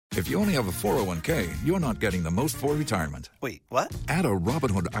If you only have a 401k, you're not getting the most for retirement. Wait, what? Add a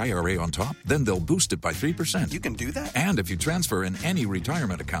Robinhood IRA on top, then they'll boost it by 3%. You can do that? And if you transfer in any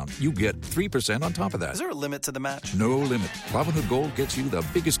retirement account, you get 3% on top of that. Is there a limit to the match? No limit. Robinhood Gold gets you the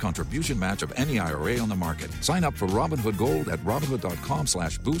biggest contribution match of any IRA on the market. Sign up for Robinhood Gold at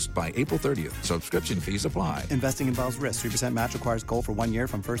Robinhood.com/boost by April 30th. Subscription fees apply. Investing involves risk. 3% match requires gold for 1 year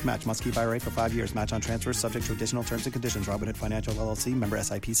from first match. Must keep IRA for 5 years. Match on transfers subject to additional terms and conditions. Robinhood Financial LLC, member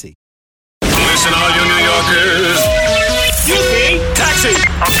SIPC. Listen, all you New Yorkers. Taxi!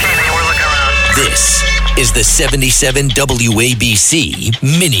 Okay, man, we're looking around. This is the 77 WABC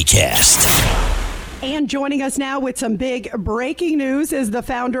minicast. And joining us now with some big breaking news is the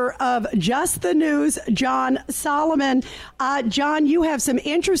founder of Just the News, John Solomon. John, you have some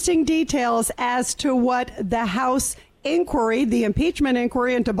interesting details as to what the House inquiry, the impeachment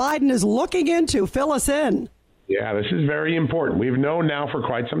inquiry into Biden, is looking into. Fill us in. Yeah, this is very important. We've known now for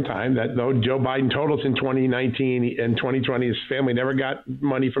quite some time that though Joe Biden totals in 2019 and 2020, his family never got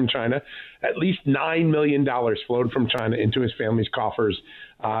money from China. At least $9 million flowed from China into his family's coffers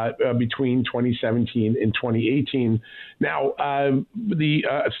between 2017 and 2018. Now, the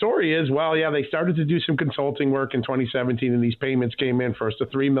story is, well, yeah, they started to do some consulting work in 2017, and these payments came in. First a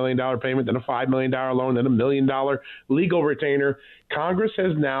 $3 million payment, then a $5 million loan, then $1 million legal retainer. Congress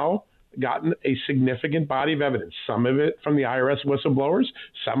has now gotten a significant body of evidence, some of it from the IRS whistleblowers,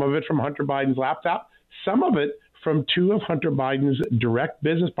 some of it from Hunter Biden's laptop, some of it from two of Hunter Biden's direct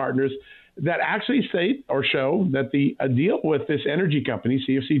business partners that actually state or show that the deal with this energy company,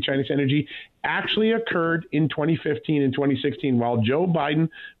 CFC Chinese Energy, actually occurred in 2015 and 2016 while Joe Biden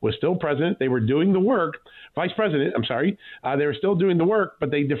was still president. They were doing the work. Vice President, I'm sorry. They were still doing the work, but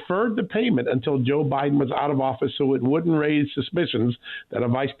they deferred the payment until Joe Biden was out of office so it wouldn't raise suspicions that a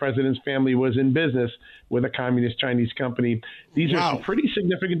vice president's family was in business with a communist Chinese company. These are some pretty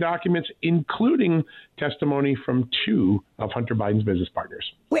significant documents, including testimony from two of Hunter Biden's business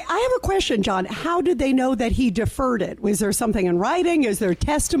partners. Wait, I have a question, John. How did they know that he deferred it? Was there something in writing? Is there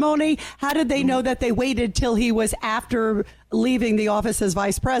testimony? How did they know that they waited till he was after leaving the office as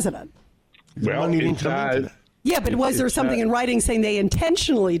vice president? Well, yeah, but was there something in writing saying they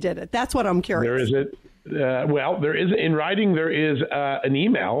intentionally did it? That's what I'm curious. There is in writing. There is an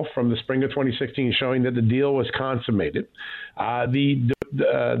email from the spring of 2016 showing that the deal was consummated. The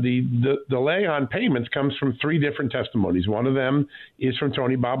delay on payments comes from three different testimonies. One of them is from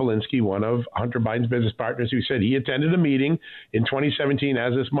Tony Bobolinsky, one of Hunter Biden's business partners, who said he attended a meeting in 2017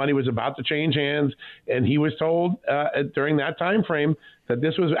 as this money was about to change hands, and he was told during that time frame that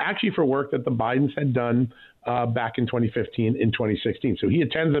this was actually for work that the Bidens had done back in 2015 and 2016. So he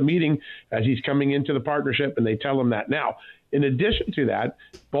attends a meeting as he's coming into the partnership, and they tell him that. Now, in addition to that,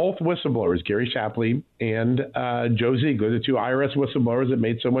 both whistleblowers, Gary Shapley and Joe Ziegler, the two IRS whistleblowers that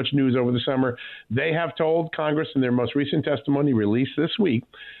made so much news over the summer, they have told Congress in their most recent testimony released this week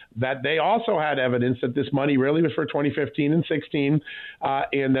that they also had evidence that this money really was for 2015 and 16,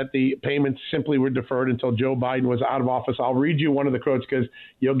 and that the payments simply were deferred until Joe Biden was out of office. I'll read you one of the quotes because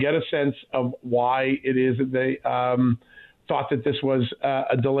you'll get a sense of why it is that they thought that this was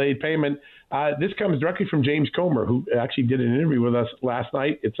a delayed payment. This comes directly from James Comer, who actually did an interview with us last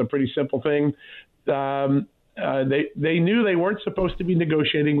night. It's a pretty simple thing. They knew they weren't supposed to be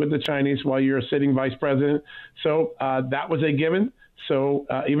negotiating with the Chinese while you're a sitting vice president. So that was a given. So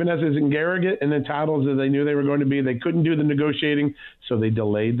even as arrogant and entitled as they knew they were going to be, they couldn't do the negotiating, so they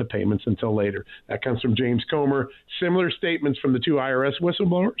delayed the payments until later. That comes from James Comer. Similar statements from the two IRS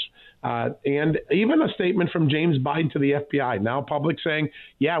whistleblowers, and even a statement from James Biden to the FBI, now public, saying,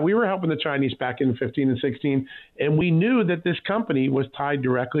 yeah, we were helping the Chinese back in 15 and 16, and we knew that this company was tied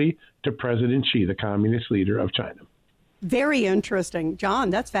directly to President Xi, the communist leader of China. Very interesting.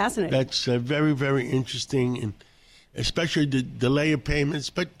 John, that's fascinating. That's very, very interesting, and especially the delay of payments.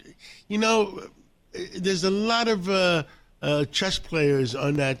 But, you know, there's a lot of chess players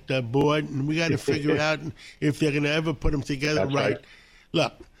on that board, and we got to figure out if they're going to ever put them together. That's right.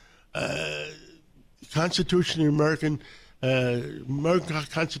 Look, Constitution, American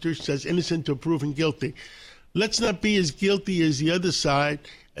Constitution says innocent until proven guilty. Let's not be as guilty as the other side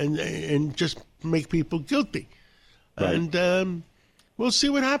and just make people guilty. Right. And we'll see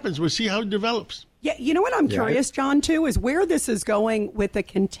what happens. We'll see how it develops. Yeah, you know what I'm curious, John, too, is where this is going with the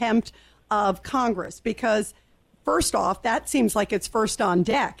contempt of Congress. Because, first off, that seems like it's first on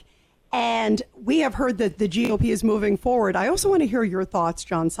deck. And we have heard that the GOP is moving forward. I also want to hear your thoughts,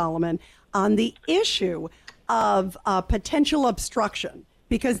 John Solomon, on the issue of potential obstruction.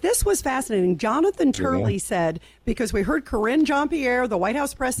 because this was fascinating. Jonathan Turley said, because we heard Karine Jean-Pierre, the White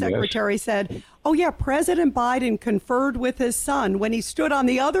House press secretary, said, oh, yeah, President Biden conferred with his son when he stood on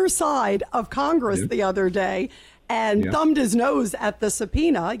the other side of Congress the other day and thumbed his nose at the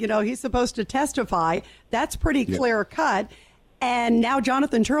subpoena. You know, he's supposed to testify. That's pretty clear cut. And now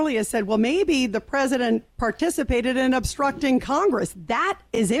Jonathan Turley has said, well, maybe the president participated in obstructing Congress. That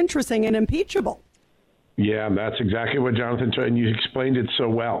is interesting and impeachable. Yeah, that's exactly what Jonathan Turley, and you explained it so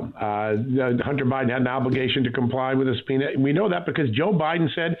well. Hunter Biden had an obligation to comply with the subpoena. And we know that because Joe Biden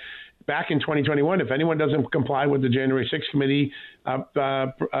said back in 2021, if anyone doesn't comply with the January 6th committee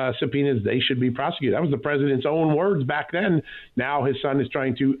subpoenas, they should be prosecuted. That was the president's own words back then. Now his son is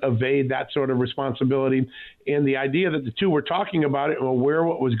trying to evade that sort of responsibility. And the idea that the two were talking about it and aware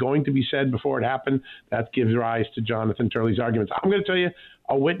what was going to be said before it happened, that gives rise to Jonathan Turley's arguments. I'm going to tell you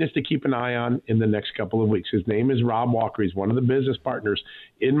a witness to keep an eye on in the next couple of weeks. His name is Rob Walker. He's one of the business partners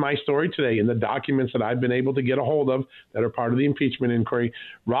in my story today in the documents that I've been able to get a hold of that are part of the impeachment inquiry.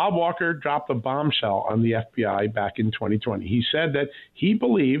 Rob Walker dropped a bombshell on the FBI back in 2020. He said that he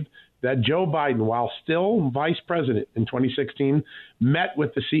believed that Joe Biden, while still vice president in 2016, met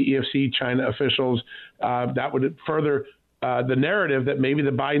with the CEFC China officials. That would further the narrative that maybe the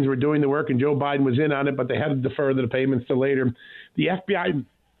Bidens were doing the work and Joe Biden was in on it, but they had to defer the payments to later. The FBI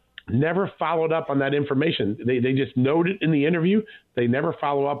never followed up on that information. They just noted in the interview. They never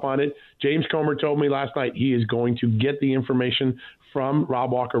follow up on it. James Comer told me last night he is going to get the information from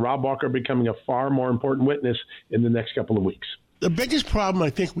Rob Walker. Rob Walker becoming a far more important witness in the next couple of weeks. The biggest problem I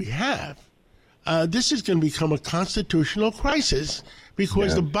think we have, this is going to become a constitutional crisis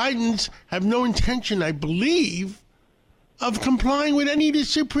because the Bidens have no intention, I believe, of complying with any of the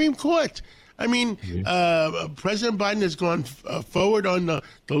Supreme Court. I mean, President Biden has gone forward on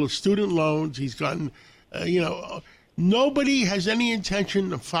the student loans. He's gotten, nobody has any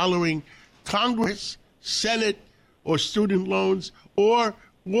intention of following Congress, Senate, or student loans, or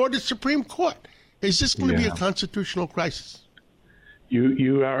the Supreme Court. Is this going to be a constitutional crisis?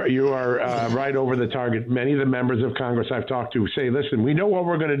 You are right over the target. Many of the members of Congress I've talked to say, listen, we know what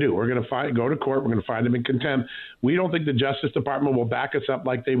we're going to do. We're going to go to court. We're going to find them in contempt. We don't think the Justice Department will back us up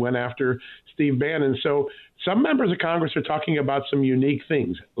like they went after Steve Bannon. So some members of Congress are talking about some unique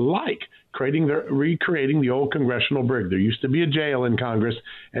things, like recreating the old congressional brig. There used to be a jail in Congress,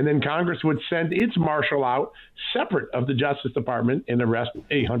 and then Congress would send its marshal out separate of the Justice Department and arrest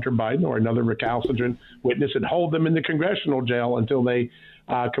a Hunter Biden or another recalcitrant witness and hold them in the congressional jail until they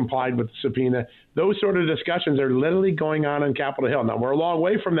complied with the subpoena. Those sort of discussions are literally going on Capitol Hill. Now, we're a long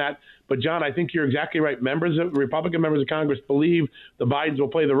way from that, but John, I think you're exactly right. Republican members of Congress believe the Bidens will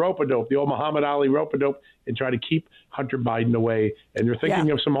play the rope-a-dope, the old Muhammad Ali rope-a-dope, and try to keep Hunter Biden away. And they're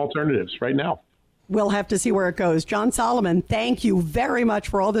thinking of some alternatives right now. We'll have to see where it goes. John Solomon, thank you very much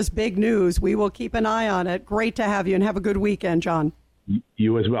for all this big news. We will keep an eye on it. Great to have you, and have a good weekend, John.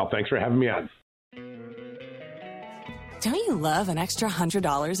 You as well. Thanks for having me on. Don't you love an extra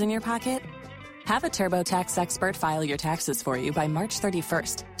 $100 in your pocket? Have a TurboTax expert file your taxes for you by March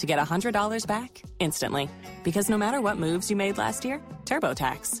 31st to get $100 back instantly. Because no matter what moves you made last year,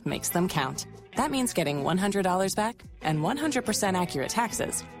 TurboTax makes them count. That means getting $100 back and 100% accurate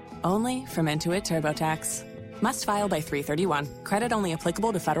taxes only from Intuit TurboTax. Must file by 3/31. Credit only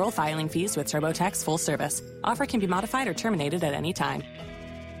applicable to federal filing fees with TurboTax full service. Offer can be modified or terminated at any time.